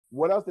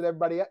what else did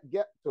everybody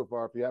get so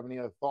far? If you have any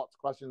other thoughts,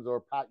 questions,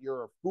 or Pat,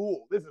 you're a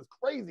fool. This is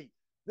crazy.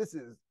 This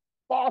is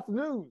false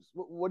news.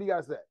 What do you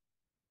guys say?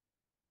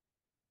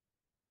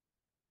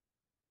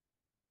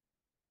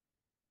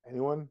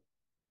 Anyone?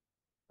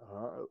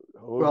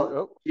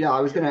 Well, yeah,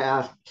 I was going to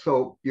ask.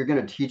 So you're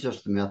going to teach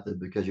us the method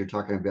because you're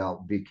talking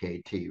about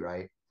BKT,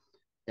 right?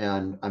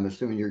 And I'm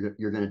assuming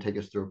you're going to take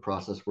us through a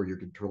process where you're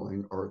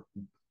controlling or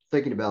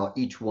thinking about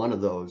each one of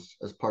those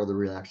as part of the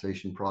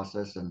relaxation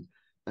process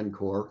and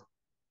core.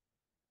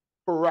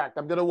 Correct.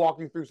 I'm going to walk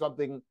you through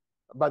something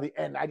by the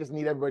end. I just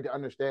need everybody to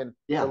understand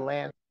the Yeah.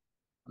 land.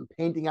 I'm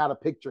painting out a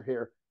picture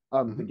here to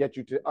Mm-hmm. get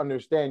you to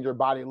understand your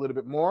body a little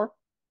bit more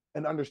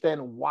and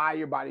understand why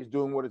your body's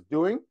doing what it's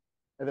doing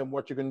and then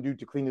what you're going to do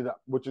to clean it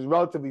up, which is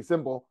relatively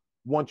simple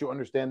once you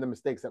understand the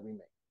mistakes that we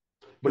make.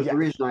 But Because the yes,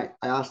 reason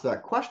I asked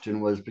that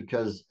question was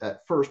because at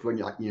first,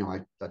 when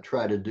I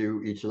try to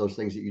do each of those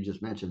things that you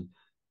just mentioned,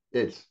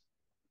 it's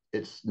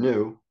it's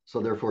new, so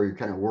therefore you're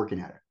kind of working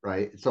at it,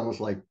 right? It's almost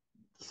like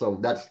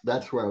so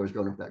that's where I was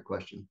going with that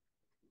question.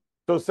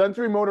 so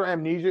sensory motor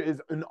amnesia is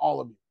in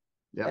all of you.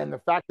 Yeah. And the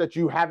fact that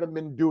you haven't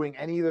been doing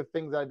any of the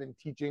things I've been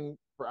teaching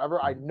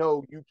forever, I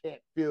know you can't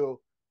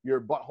feel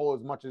your butthole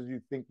as much as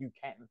you think you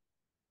can.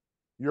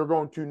 You're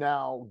going to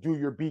now do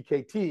your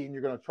BKT and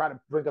you're going to try to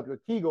bring up your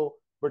Kegel,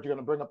 but you're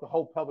going to bring up the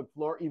whole pelvic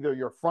floor. Either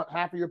your front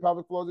half of your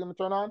pelvic floor is going to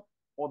turn on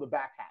or the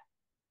back half,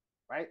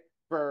 right?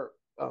 For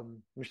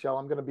Michelle,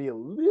 I'm going to be a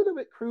little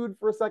bit crude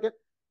for a second,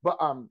 but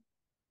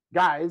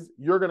guys,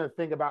 you're going to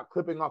think about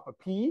clipping off a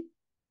P,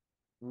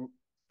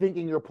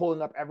 thinking you're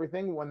pulling up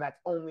everything when that's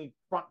only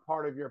front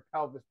part of your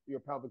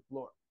pelvic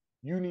floor.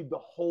 You need the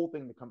whole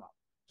thing to come up.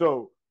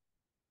 So,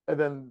 and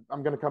then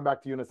I'm going to come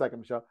back to you in a second,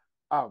 Michelle.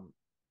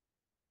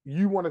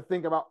 You want to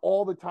think about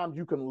all the times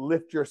you can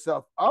lift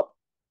yourself up,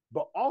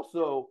 but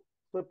also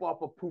clip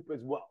off a poop as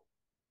well.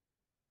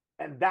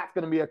 And that's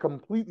going to be a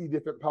completely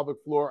different pelvic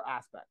floor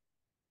aspect.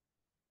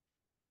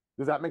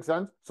 Does that make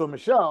sense? So,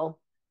 Michelle,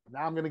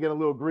 now I'm going to get a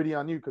little gritty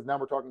on you because now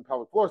we're talking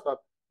pelvic floor stuff.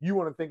 You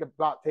want to think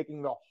about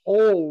taking the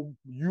whole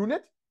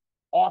unit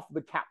off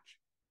the couch.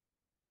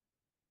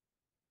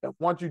 And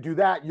once you do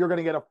that, you're going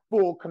to get a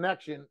full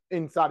connection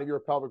inside of your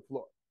pelvic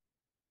floor.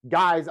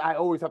 Guys, I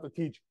always have to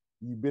teach,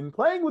 you've been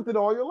playing with it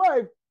all your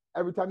life.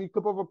 Every time you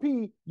clip off a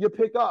P, you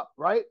pick up,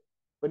 right?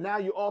 But now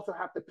you also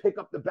have to pick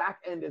up the back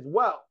end as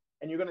well.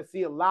 And you're going to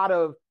see a lot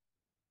of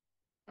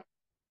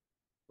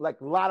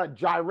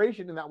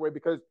gyration in that way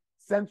because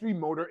sensory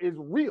motor is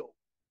real.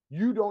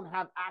 You don't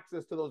have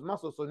access to those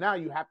muscles. So now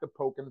you have to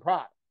poke and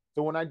prod.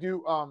 So when I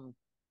do,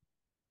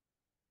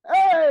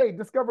 hey,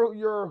 discover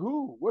your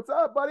who. What's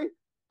up, buddy?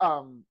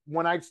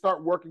 When I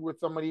start working with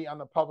somebody on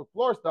the pelvic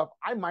floor stuff,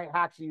 I might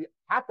actually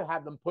have to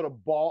have them put a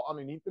ball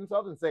underneath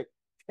themselves and say,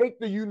 take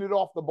the unit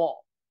off the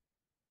ball,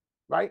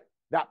 right?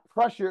 That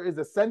pressure is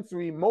a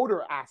sensory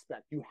motor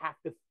aspect. You have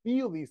to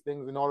feel these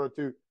things in order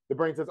to, the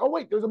brain says, oh,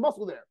 wait, there's a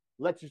muscle there.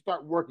 Let's you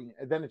start working it.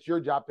 And then it's your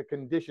job to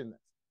condition this.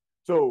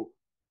 So,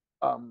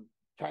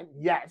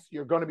 yes,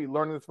 you're going to be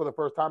learning this for the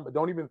first time, but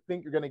don't even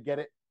think you're going to get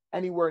it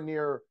anywhere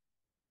near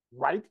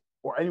right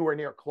or anywhere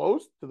near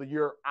close to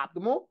your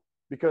optimal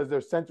because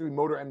there's sensory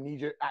motor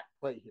amnesia at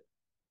play here.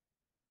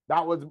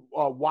 That was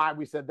why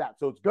we said that.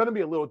 So it's going to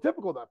be a little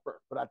difficult at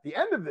first, but at the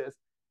end of this,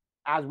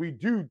 as we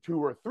do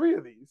 2 or 3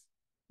 of these,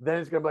 then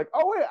it's going to be like,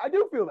 oh, wait, I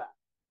do feel that.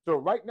 So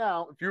right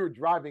now, if you're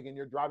driving and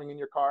you're driving in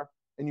your car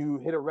and you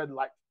hit a red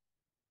light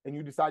and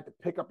you decide to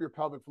pick up your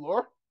pelvic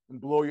floor and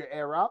blow your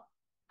air out,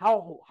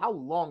 how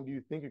long do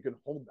you think you can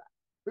hold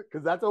that?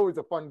 Because that's always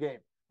a fun game.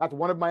 That's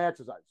one of my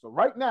exercises. So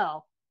right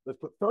now, let's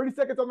put 30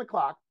 seconds on the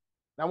clock.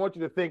 And I want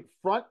you to think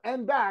front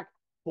and back,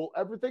 pull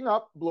everything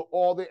up, blow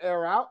all the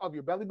air out of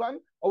your belly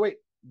button. Oh, wait,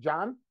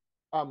 John,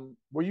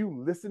 were you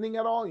listening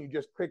at all? And you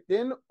just clicked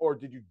in, or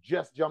did you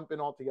just jump in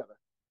altogether?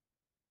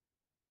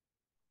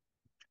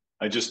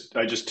 I just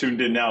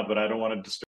tuned in now, but I don't want to disturb